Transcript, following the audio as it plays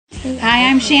Hi,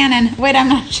 I'm Shannon. Wait, I'm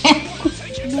not Shannon.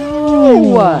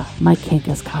 No. My kink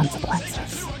has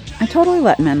consequences. I totally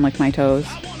let men lick my toes.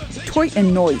 Toy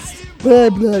and noise.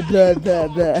 Blah, blah, blah, blah,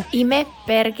 blah. Ime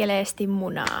perkeleesti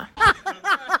munaa.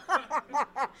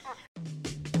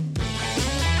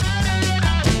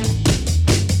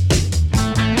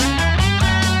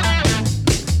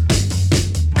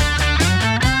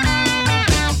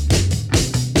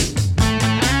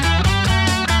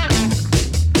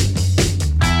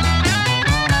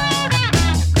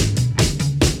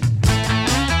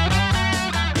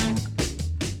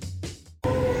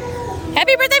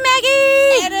 Happy birthday,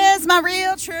 Maggie! It is my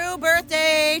real true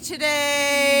birthday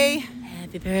today.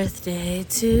 Happy birthday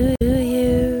to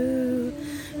you.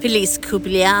 Feliz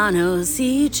cumpleaños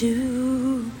y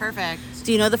tú. Perfect.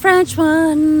 Do you know the French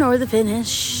one or the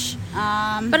Finnish?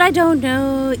 But I don't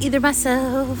know either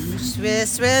myself. Did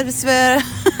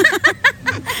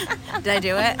I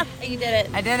do it? You did it.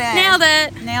 I did it. Nailed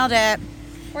it. Nailed it.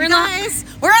 We're in Guys,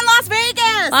 we're in Las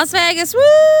Vegas. Las Vegas.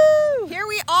 Woo! Here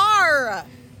we are.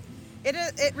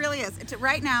 It really is.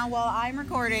 Right now, while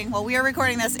we are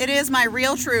recording this, it is my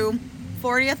real true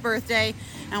 40th birthday,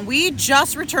 and we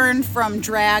just returned from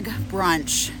drag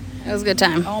brunch. It was a good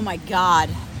time. Oh my God.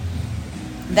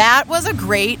 That was a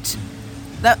great,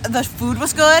 the food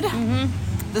was good.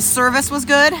 Mm-hmm. The service was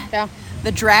good. Yeah.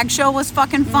 The drag show was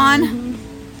fucking fun.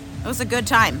 Mm-hmm. It was a good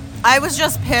time. I was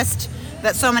just pissed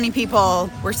that so many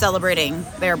people were celebrating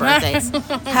their birthdays.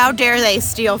 How dare they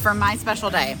steal from my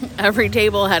special day? Every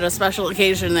table had a special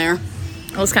occasion there.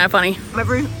 It was kind of funny.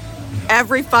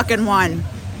 Every fucking one.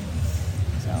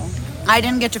 So I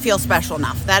didn't get to feel special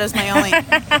enough. That is my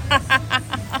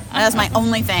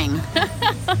only thing.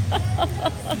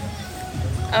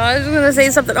 I was going to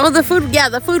say something. Oh, the food. Yeah,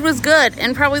 the food was good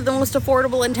and probably the most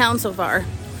affordable in town so far.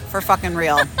 For fucking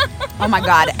real. Oh my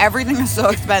God. Everything is so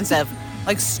expensive.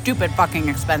 Like stupid fucking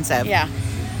expensive. Yeah.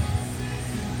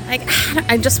 Like,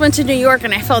 I just went to New York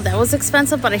and I felt that was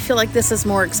expensive, but I feel like this is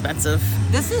more expensive.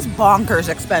 This is bonkers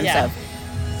expensive.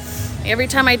 Yeah. Every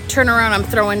time I turn around, I'm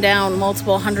throwing down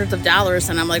multiple hundreds of dollars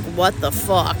and I'm like, what the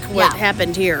fuck? What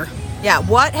happened here? Yeah,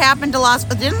 what happened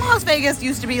to didn't Las Vegas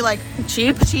used to be like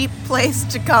cheap place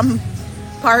to come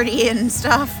party and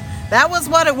stuff? That was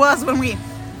what it was when we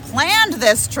planned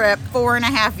this trip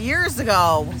 4.5 years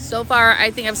ago. So far,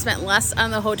 I think I've spent less on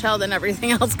the hotel than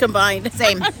everything else combined.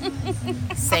 Same.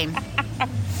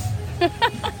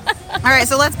 All right,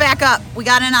 so let's back up. We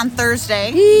got in on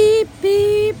Thursday. Beep,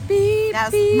 beep, beep.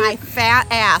 That's my fat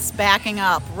ass backing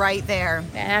up right there.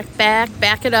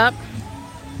 Back it up.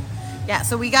 Yeah,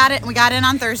 so we got in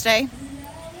on Thursday.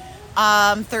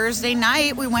 Thursday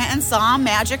night we went and saw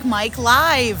Magic Mike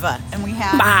live, and we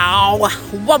had wow.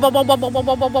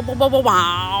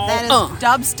 That is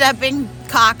dubstepping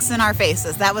cocks in our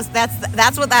faces. That's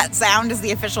what that sound is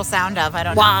the official sound of. I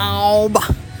don't know.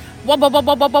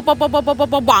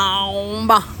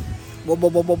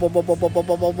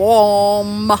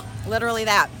 Literally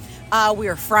that. We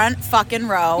were front fucking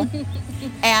row,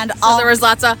 and so there was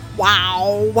lots of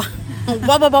wow.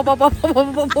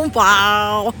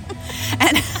 Wow.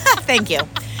 And thank you.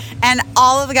 And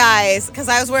all of the guys, because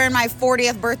I was wearing my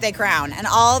 40th birthday crown, and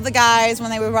all of the guys, when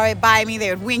they would ride by me,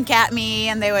 they would wink at me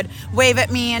and they would wave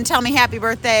at me and tell me happy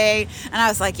birthday. And I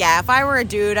was like, yeah, if I were a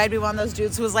dude, I'd be one of those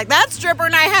dudes who was like, that stripper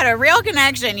and I had a real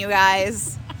connection, you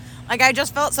guys. Like, I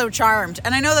just felt so charmed.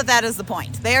 And I know that is the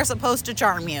point. They are supposed to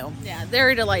charm you. Yeah,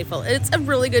 very delightful. It's a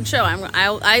really good show.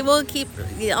 I will keep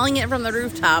yelling it from the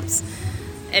rooftops.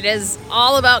 It is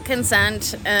all about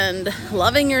consent and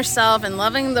loving yourself and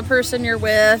loving the person you're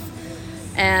with.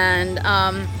 And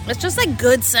it's just like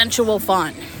good sensual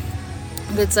fun.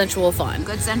 Good sensual fun.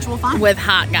 With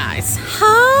hot guys.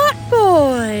 Hot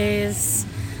boys.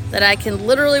 That I can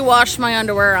literally wash my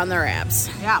underwear on their abs.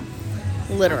 Yeah.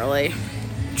 Literally.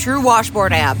 True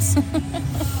washboard abs.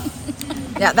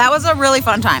 Yeah, that was a really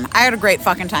fun time. I had a great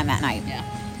fucking time that night. Yeah.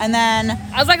 And then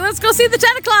I was like, let's go see the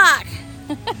 10 o'clock.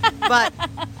 But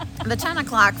the 10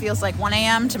 o'clock feels like 1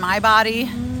 a.m. to my body.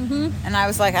 Mm-hmm. And I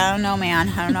was like, I don't know, man.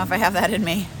 I don't know if I have that in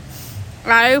me.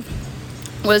 I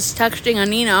was texting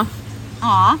Anina.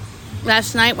 Aw.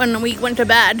 Last night when we went to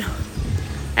bed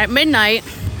at midnight.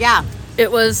 Yeah.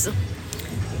 It was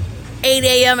 8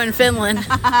 a.m. in Finland.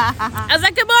 I was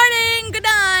like, good morning, good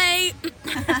night.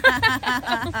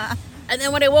 And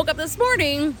then when I woke up this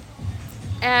morning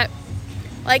at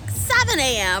like 7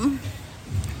 a.m.,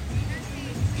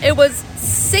 it was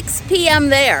 6 p.m.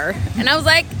 there. And I was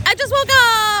like, I just woke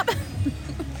up.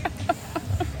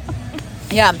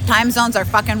 Yeah, time zones are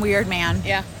fucking weird, man.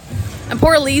 Yeah. And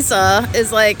poor Lisa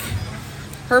is like,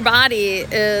 her body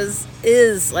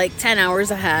is like 10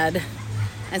 hours ahead.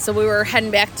 And so we were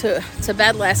heading back to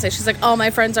bed last night. She's like, oh, my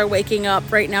friends are waking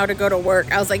up right now to go to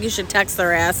work. I was like, you should text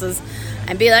their asses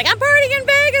and be like, I'm partying in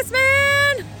Vegas,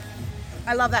 man.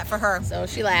 I love that for her. So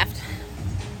she laughed.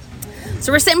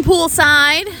 So we're sitting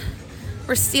poolside.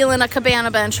 We're stealing a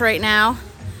cabana bench right now.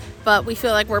 But we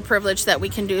feel like we're privileged that we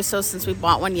can do so since we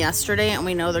bought one yesterday and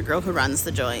we know the girl who runs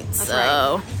the joint. That's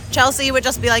so right. Chelsea would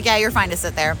just be like, yeah, you're fine to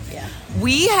sit there. Yeah.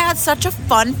 We had such a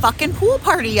fun fucking pool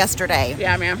party yesterday.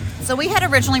 Yeah, man. So we had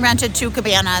originally rented 2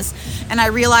 cabanas, and I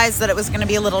realized that it was going to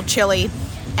be a little chilly,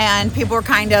 and people were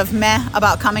kind of meh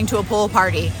about coming to a pool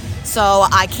party. So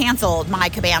I canceled my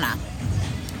cabana.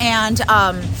 And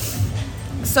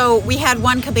so we had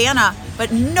 1 cabana,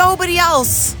 but nobody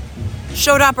else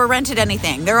showed up or rented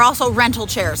anything. There are also rental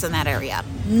chairs in that area.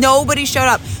 Nobody showed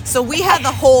up. So we had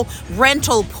the whole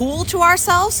rental pool to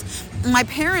ourselves. My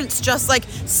parents just like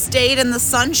stayed in the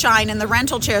sunshine in the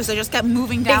rental chairs. They just kept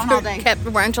moving down all day. Kept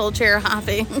rental chair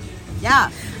hopping. Yeah.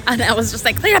 And I was just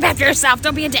like, clean up after yourself.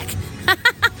 Don't be a dick.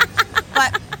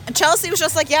 But Chelsea was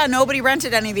just like, yeah, nobody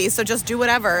rented any of these, so just do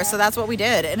whatever. So that's what we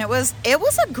did. And it was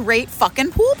a great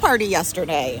fucking pool party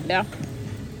yesterday. Yeah.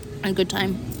 A good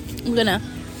time.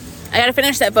 I gotta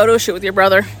finish that photo shoot with your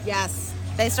brother. Yes.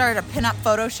 They started a pinup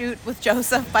photo shoot with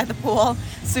Joseph by the pool.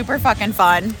 Super fucking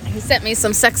fun. He sent me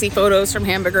some sexy photos from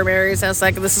Hamburger Mary's. I was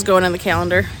like, this is going on the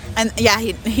calendar. And yeah,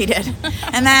 he did.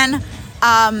 And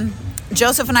then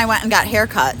Joseph and I went and got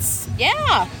haircuts.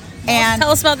 Yeah. And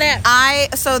tell us about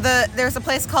that. There's a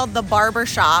place called The Barber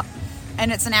Shop,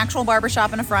 and it's an actual barber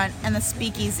shop in the front and the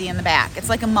speakeasy in the back. It's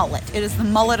like a mullet. It is the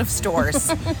mullet of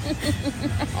stores.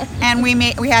 And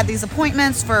we had these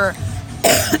appointments for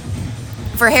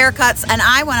haircuts, and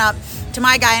I went up to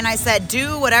my guy and I said,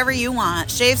 do whatever you want.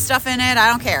 Shave stuff in it, I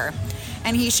don't care.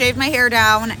 And he shaved my hair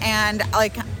down, and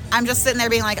like I'm just sitting there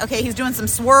being like, okay, he's doing some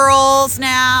swirls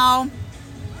now,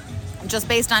 just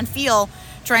based on feel,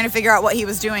 trying to figure out what he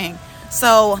was doing.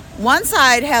 So one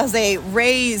side has a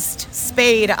raised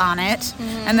spade on it,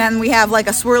 and then we have like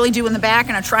a swirly do in the back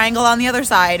and a triangle on the other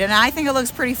side, and I think it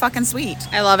looks pretty fucking sweet.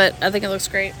 I love it. I think it looks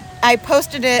great. I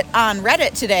posted it on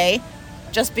Reddit today,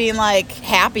 just being like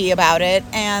happy about it,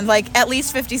 and like at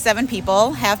least 57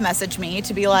 people have messaged me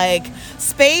to be like,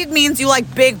 spade means you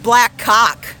like big black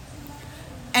cock.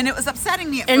 And it was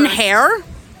upsetting me at In first. hair?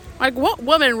 Like, what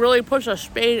woman really puts a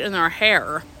spade in their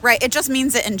hair? Right, it just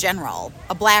means it in general.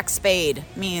 A black spade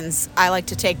means I like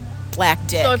to take black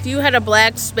dick. So if you had a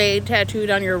black spade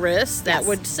tattooed on your wrist, that Yes.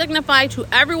 would signify to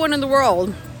everyone in the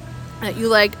world that you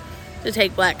like to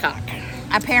take black cock.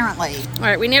 Apparently. All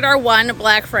right, we need our one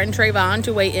black friend Trayvon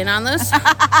to weigh in on this.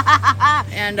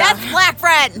 And Yes, black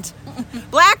friend.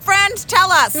 Black friend,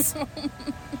 tell us.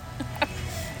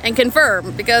 and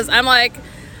confirm, because I'm like,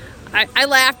 I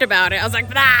laughed about it. I was like,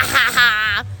 ah,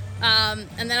 ha, ha.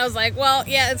 And then I was like, well,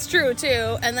 yeah, it's true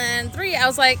too. And then 3, I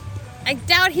was like, I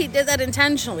doubt he did that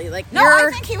intentionally. Like, No, I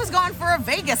think he was going for a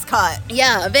Vegas cut.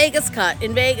 yeah, a Vegas cut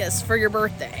in Vegas for your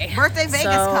birthday. Birthday Vegas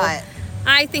So, cut.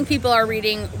 I think people are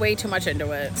reading way too much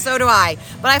into it. So do I.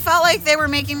 But I felt like they were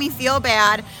making me feel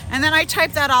bad. And then I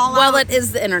typed that all Well, out. it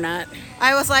is the internet.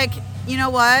 I was like, you know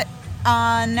what?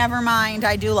 Never mind.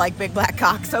 I do like big black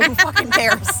cock, so who fucking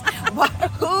cares?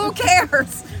 Who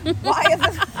cares? Why is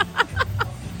this?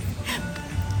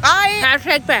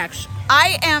 Hashtag facts.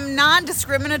 I am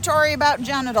non-discriminatory about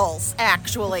genitals,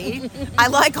 actually. I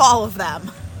like all of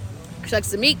them. She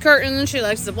likes the meat curtains. She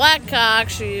likes the black cock.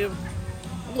 She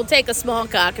will take a small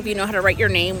cock if you know how to write your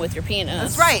name with your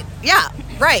penis. That's right. Yeah,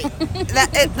 right.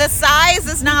 The size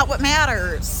is not what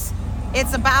matters.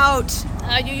 It's about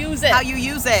How you use it. how you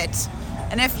use it.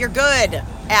 And if you're good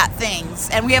at things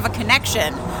and we have a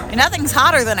connection. And nothing's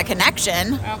hotter than a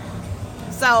connection. Yep.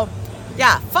 So,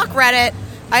 yeah, fuck Reddit.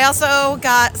 I also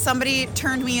got somebody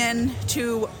turned me in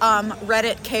to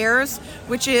Reddit Cares,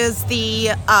 which is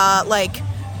the like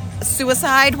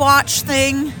suicide watch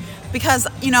thing, because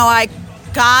I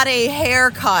got a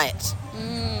haircut.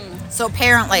 So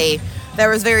apparently that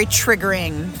was very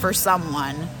triggering for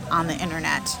someone on the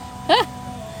internet.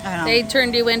 I don't know. They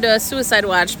turned you into a suicide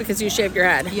watch because you shaved your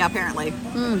head. Yeah, apparently.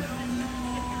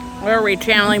 Where are we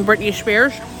channeling Britney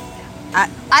Spears?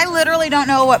 I literally don't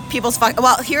know what people's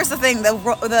well, here's the thing.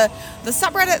 The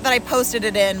subreddit that I posted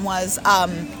it in was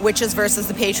witches versus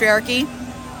the patriarchy.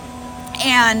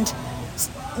 And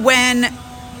when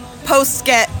posts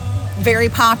get very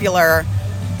popular,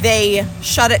 they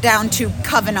shut it down to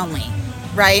coven only,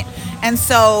 right? And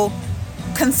so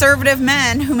conservative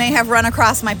men who may have run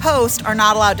across my post are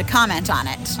not allowed to comment on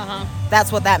it. Uh-huh.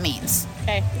 That's what that means.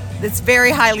 Okay. It's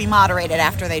very highly moderated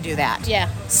after they do that. Yeah.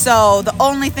 So the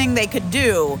only thing they could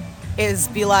do is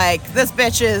be like, this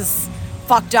bitch is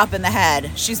fucked up in the head.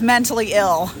 She's mentally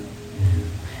ill.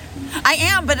 I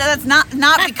am, but that's not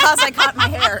because I cut my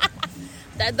hair.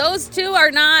 Those two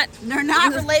are not. They're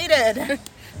not related.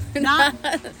 Not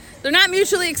They're not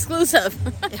mutually exclusive.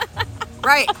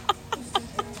 right.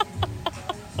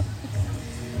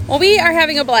 Well, we are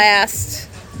having a blast.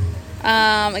 We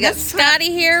got This trip-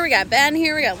 Scotty here. We got Ben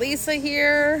here. We got Lisa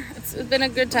here. It's been a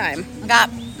good time. I got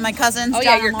my cousins. Oh John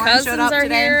yeah, and your Lauren cousins showed up are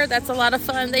today. here. That's a lot of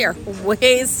fun. They are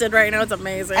wasted right now. It's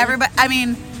amazing. Everybody. I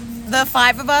mean, the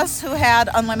 5 of us who had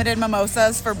unlimited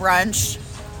mimosas for brunch.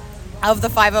 Of the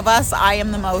 5 of us, I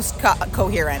am the most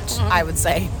coherent. I would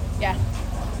say. Yeah,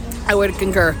 I would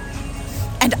concur.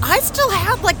 And I still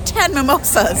have like 10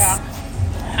 mimosas.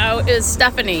 How is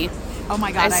Stephanie? Oh my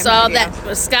I God. have saw no idea.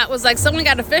 that Scott was like, someone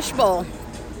got a fishbowl.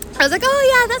 I was like,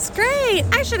 oh yeah, that's great.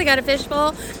 I should have got a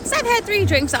fishbowl because I've had 3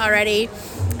 drinks already.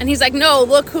 And he's like, no,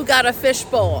 look who got a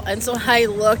fishbowl. And so I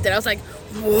looked and I was like,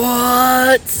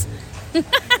 what?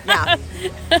 Yeah.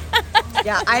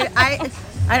 Yeah,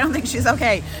 I don't think she's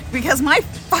okay because my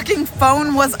fucking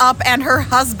phone was up and her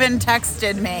husband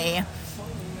texted me.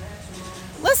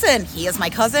 Listen, he is my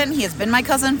cousin. He has been my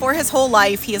cousin for his whole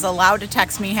life. He is allowed to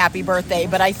text me happy birthday,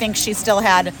 but I think she still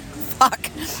had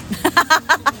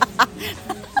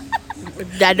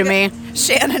Dead to me.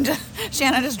 Shannon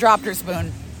just dropped her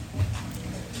spoon.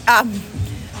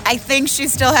 I think she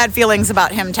still had feelings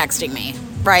about him texting me,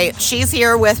 right? She's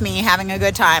here with me having a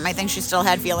good time. I think she still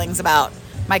had feelings about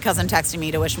my cousin texting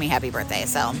me to wish me happy birthday,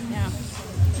 so. Yeah.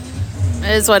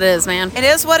 It is what it is, man. It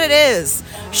is what it is.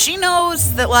 She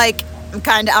knows that, like, I'm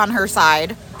kind of on her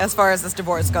side as far as this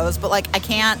divorce goes, but, like, I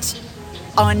can't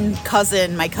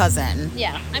uncousin my cousin.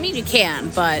 Yeah. I mean, you can,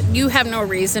 but you have no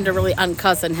reason to really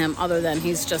uncousin him other than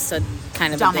he's just a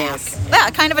kind of a Dumbass. dick. Yeah,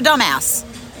 kind of a dumbass.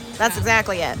 That's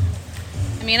exactly it.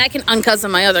 I mean, I can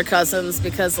uncousin my other cousins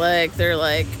because, like, they're,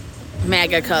 like,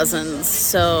 MAGA cousins.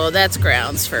 So that's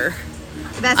grounds for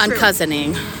That's true.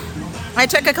 uncousining. I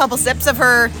took a couple sips of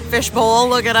her fish bowl.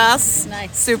 Look at us.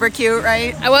 Nice. Super cute,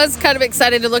 right? I was kind of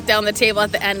excited to look down the table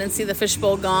at the end and see the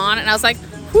fishbowl gone. And I was like,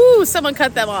 whoo, someone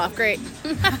cut them off. Great.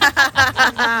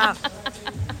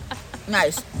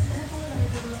 Nice.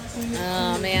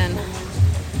 Oh, man.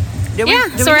 Did Yeah,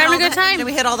 did so hit we're having all a good time. Did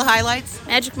we hit all the highlights?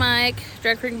 Magic Mike,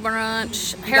 Drag Queen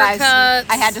Brunch, You guys, haircuts.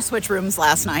 I had to switch rooms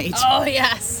last night. Oh,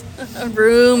 yes. A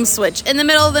room switch in the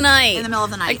middle of the night. In the middle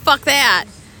of the night. Like, fuck that.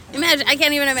 Imagine, I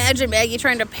can't even imagine Maggie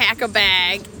trying to pack a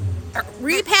bag, or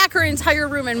repack her entire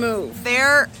room and move.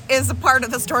 There is a part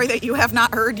of the story that you have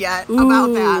not heard yet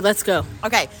about that. Let's go.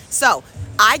 Okay, so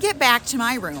I get back to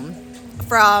my room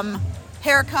from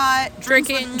haircut,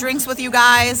 Drinking. drinks with you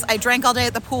guys. I drank all day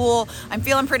at the pool. I'm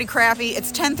feeling pretty crappy.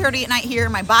 It's 10:30 at night here.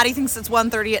 My body thinks it's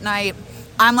 1:30 at night.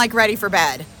 I'm like ready for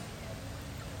bed.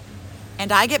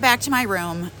 And I get back to my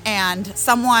room and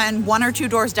someone 1 or 2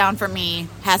 doors down from me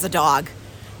has a dog.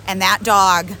 And that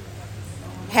dog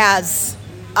has,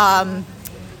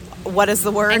 what is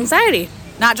the word? Anxiety.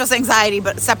 Not just anxiety,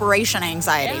 but separation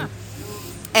anxiety. Yeah.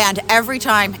 And every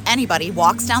time anybody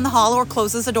walks down the hall or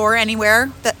closes a door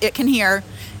anywhere that it can hear,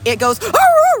 it goes.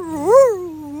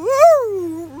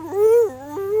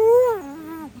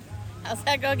 How's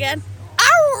that go again?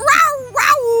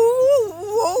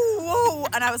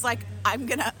 And I was like, I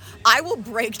will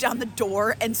break down the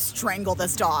door and strangle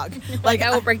this dog. Like,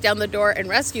 I will break down the door and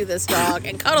rescue this dog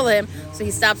and cuddle him so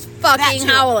he stops that fucking too.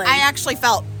 howling. I actually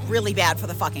felt really bad for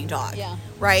the fucking dog. Yeah.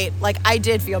 Right? Like, I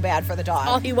did feel bad for the dog.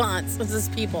 All he wants is his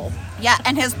people. Yeah,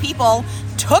 and his people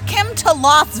took him to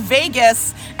Las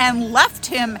Vegas and left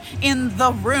him in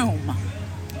the room.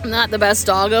 I'm not the best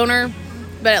dog owner,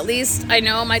 but at least I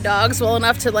know my dogs well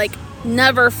enough to, like,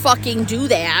 never fucking do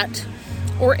that.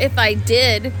 Or if I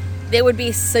did, they would be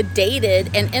sedated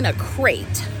and in a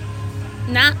crate,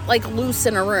 not, like, loose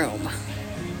in a room.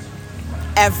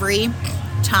 Every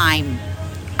time.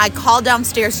 I call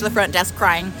downstairs to the front desk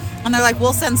crying, and they're like,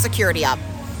 we'll send security up.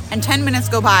 And 10 minutes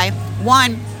go by.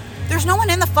 1, there's no one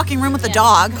in the fucking room with the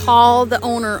dog. Call the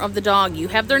owner of the dog. You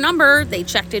have their number. They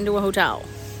checked into a hotel.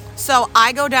 So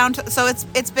I go down to, so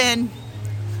it's been,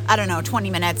 I don't know,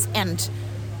 20 minutes, and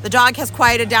the dog has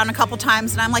quieted down a couple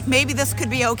times, and I'm like, maybe this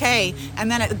could be okay. And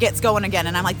then it gets going again,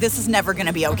 and I'm like, this is never going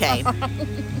to be okay.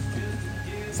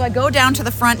 So I go down to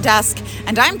the front desk,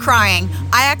 and I'm crying.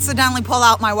 I accidentally pull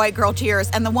out my white girl tears,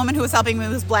 and the woman who was helping me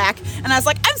was black. And I was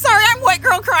like, I'm sorry, I'm white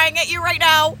girl crying at you right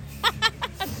now.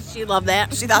 She loved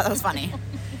that. She thought that was funny.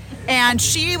 And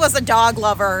she was a dog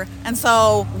lover, and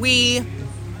so we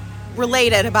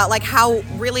related about, like, how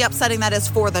really upsetting that is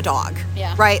for the dog.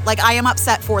 Yeah. Right? Like, I am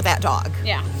upset for that dog.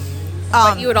 Yeah.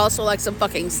 But you would also like some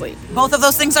fucking sleep. Both of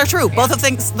those things are true.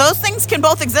 Those things can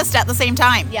both exist at the same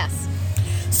time. Yes.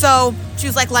 So she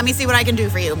was like, let me see what I can do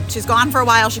for you. She's gone for a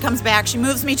while. She comes back. She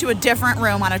moves me to a different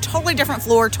room on a totally different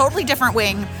floor, totally different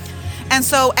wing. And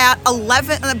so at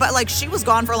 11, but like she was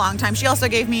gone for a long time. She also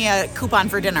gave me a coupon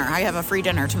for dinner. I have a free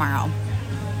dinner tomorrow,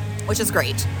 which is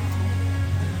great.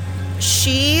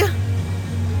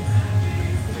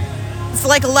 It's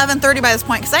like 11:30 by this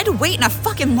point because I had to wait in a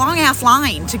fucking long ass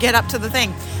line to get up to the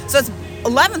thing. So it's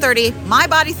 11:30. My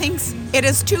body thinks it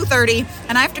is 2:30,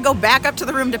 and I have to go back up to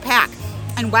the room to pack.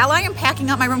 And while I am packing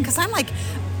up my room, because I'm like,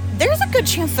 there's a good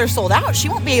chance they're sold out. She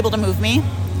won't be able to move me.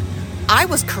 I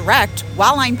was correct.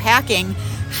 While I'm packing,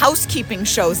 housekeeping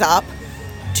shows up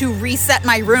to reset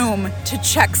my room to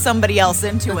check somebody else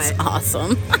into That's it.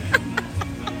 awesome.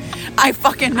 I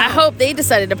fucking know. I hope they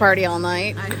decided to party all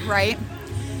night. Right?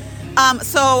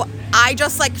 So I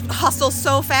just like hustle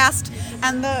so fast,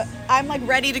 and I'm like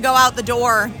ready to go out the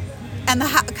door, and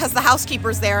because the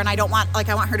housekeeper's there, and I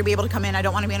want her to be able to come in. I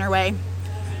don't want to be in her way.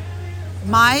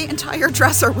 My entire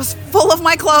dresser was full of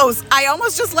my clothes. I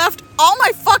almost just left all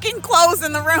my fucking clothes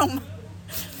in the room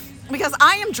because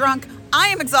I am drunk. I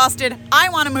am exhausted. I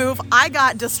want to move. I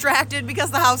got distracted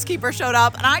because the housekeeper showed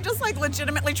up, and I just like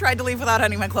legitimately tried to leave without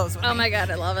any of my clothes with me. Oh my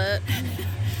God, I love it.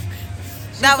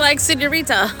 That Like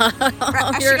Senorita.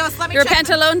 She goes, "Let me your check."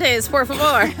 pantalones, por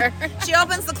favor. She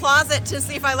opens the closet to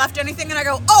see if I left anything, and I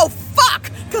go, oh,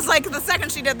 fuck! Because, like, the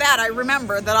second she did that, I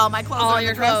remembered that all my clothes All are in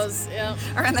your the dress- clothes. Yeah.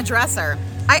 are in the dresser.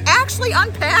 I actually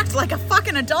unpacked like a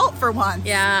fucking adult for once.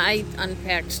 Yeah, I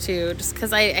unpacked too, just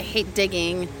because I hate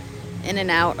digging in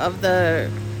and out of the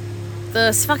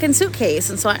fucking suitcase,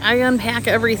 and so I unpack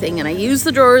everything, and I use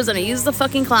the drawers, and I use the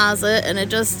fucking closet, and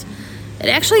it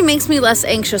actually makes me less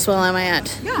anxious while I'm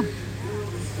at Yeah.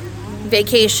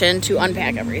 vacation to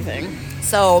unpack everything.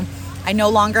 So, I no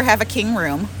longer have a king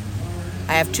room.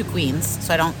 I have 2 queens,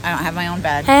 so I don't have my own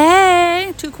bed.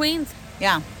 Hey, 2 queens.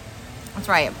 Yeah. That's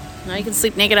right. Now you can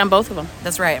sleep naked on both of them.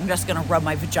 That's right. I'm just gonna rub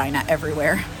my vagina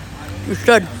everywhere. You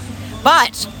should.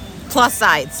 But, plus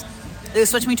sides. They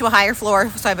switched me to a higher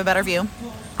floor, so I have a better view.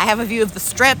 I have a view of the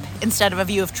Strip instead of a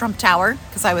view of Trump Tower,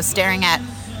 because I was staring at...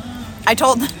 I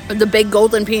told... The big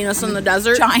golden penis in the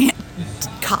desert. Giant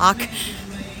cock.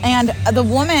 And the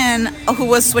woman who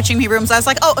was switching me rooms, I was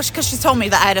like, oh, because she told me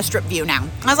that I had a strip view now.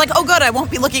 I was like, oh, good, I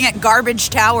won't be looking at Garbage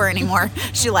Tower anymore.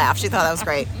 She laughed. She thought that was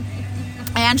great.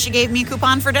 And she gave me a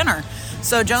coupon for dinner.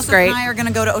 So Joseph and I are going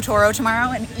to go to Otoro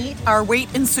tomorrow and eat our weight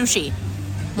in sushi.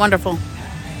 Wonderful.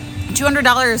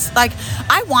 $200. Like,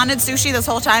 I wanted sushi this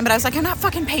whole time, but I was like, I'm not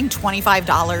fucking paying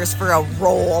 $25 for a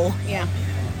roll. Yeah.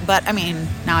 But, I mean,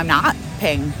 now I'm not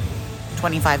paying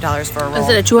 $25 for a roll. Is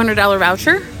it a $200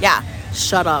 voucher? Yeah.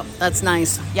 Shut up. That's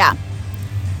nice. Yeah.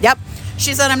 Yep.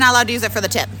 She said I'm not allowed to use it for the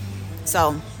tip.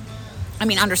 So, I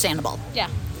mean, understandable. Yeah.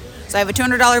 So I have a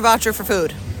 $200 voucher for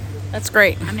food. That's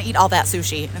great. I'm gonna eat all that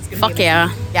sushi. It's gonna Fuck be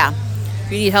amazing. yeah. Yeah.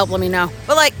 If you need help, let me know.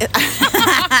 But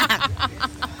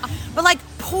like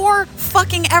poor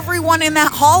fucking everyone in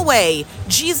that hallway.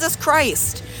 Jesus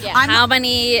Christ. Yeah. How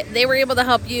many, they were able to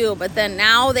help you, but then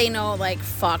now they know, like,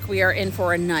 fuck, we are in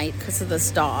for a night because of this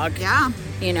dog. Yeah.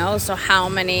 You know, so how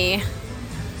many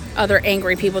other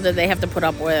angry people did they have to put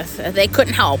up with? They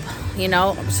couldn't help, you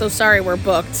know. I'm so sorry, we're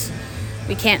booked.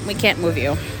 We can't move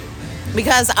you.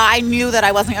 Because I knew that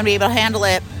I wasn't gonna be able to handle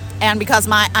it, and because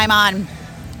I'm on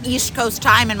East Coast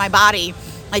time in my body,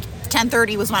 like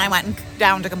 10:30 was when I went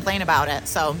down to complain about it.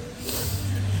 So,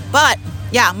 but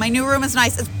yeah, my new room is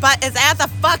nice. It's at the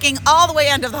fucking all the way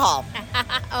end of the hall.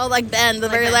 Oh, like Ben, the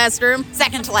very Ben. last room?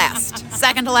 Second to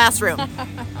last room.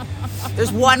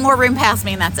 There's one more room past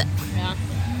me, and that's it. Yeah.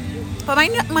 But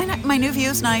my new view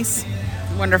is nice.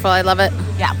 Wonderful, I love it.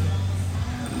 Yeah.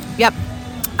 Yep.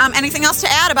 Anything else to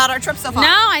add about our trip so far? No,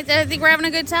 I think we're having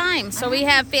a good time. So we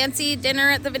have fancy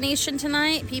dinner at the Venetian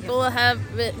tonight. People have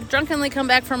drunkenly come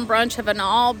back from brunch, have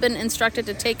all been instructed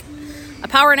to take a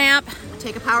power nap.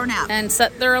 Take a power nap. And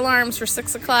set their alarms for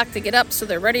 6 o'clock to get up so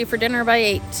they're ready for dinner by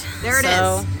 8. There it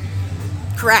is.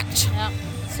 Correct. Yep.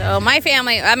 So my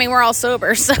family, I mean, we're all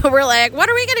sober, so we're like, what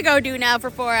are we going to go do now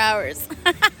for 4 hours?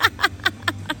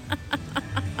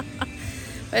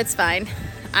 It's fine.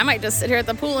 I might just sit here at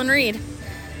the pool and read.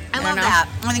 I love that.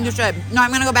 I think you should. No, I'm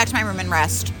going to go back to my room and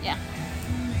rest. Yeah.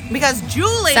 Because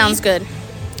Julie... Sounds good.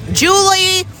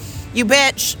 Julie, you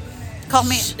bitch, called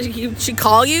me She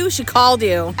call you? She called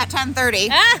you. at 10:30,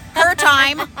 her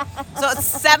time. So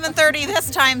it's 7:30 this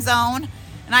time zone.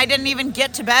 And I didn't even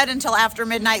get to bed until after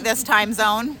midnight this time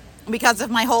zone because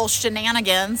of my whole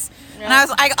shenanigans. Yeah.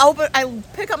 And I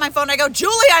pick up my phone and I go,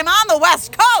 Julie, I'm on the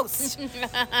West Coast.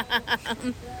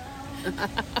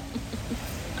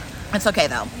 It's okay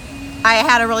though. I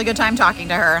had a really good time talking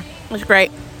to her. It was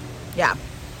great. Yeah.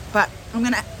 But I'm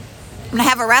gonna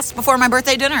have a rest before my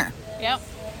birthday dinner. Yep.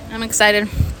 I'm excited.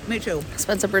 Me too.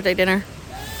 Expensive birthday dinner.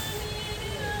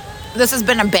 This has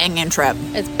been a banging trip.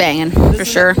 It's banging for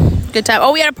sure. Good time.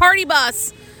 Oh, we had a party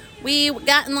bus. We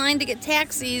got in line to get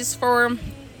taxis for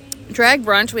drag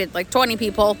brunch. We had like 20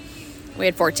 people. We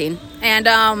had 14. And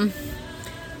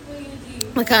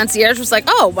the concierge was like,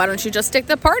 oh, why don't you just take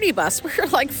the party bus? We were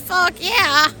like, fuck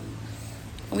yeah.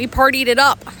 And we partied it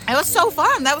up. It was so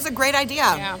fun. That was a great idea.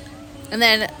 Yeah. And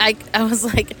then I was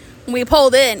like, when we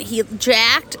pulled in, he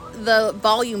jacked the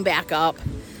volume back up.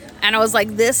 And I was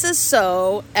like, this is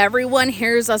so everyone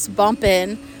hears us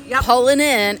bumping, pulling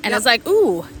in. And I was like,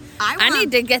 ooh, I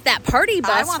need to get that party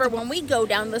bus for when we go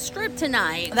down the strip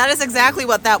tonight. That is exactly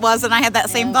what that was. And I had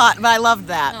that same thought, but I loved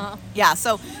that. Yeah,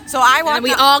 so I walked and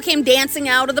we all came dancing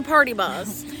out of the party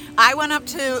bus. I went up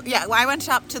to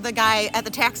the guy at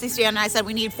the taxi stand and I said,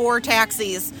 we need 4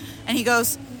 taxis. And he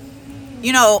goes,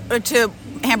 to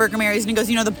Hamburger Mary's, and he goes,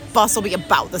 the bus will be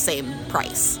about the same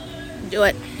price. Do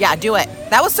it. Yeah, do it.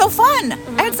 That was so fun.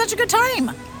 I had such a good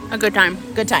time. A good time.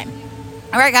 Good time.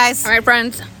 All right, guys. All right,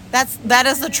 friends. That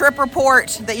is the trip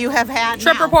report that you have had.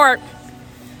 Trip report.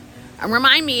 And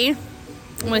remind me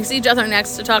when we see each other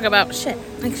next to talk about shit.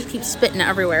 I just keep spitting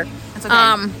everywhere. That's okay.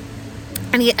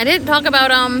 And I didn't talk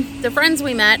about the friends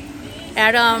we met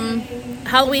at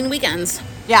Halloween weekends.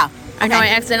 Yeah. I know I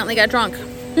accidentally got drunk.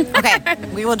 Okay,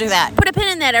 we will do that. Put a pin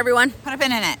in that, everyone. Put a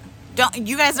pin in it.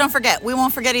 You guys don't forget. We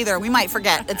won't forget either. We might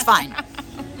forget. It's fine.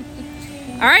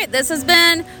 All right, this has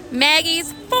been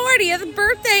Maggie's 40th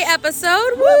birthday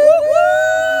episode. Woo,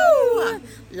 woo, woo!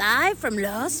 Live from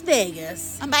Las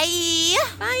Vegas. Bye.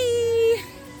 Bye.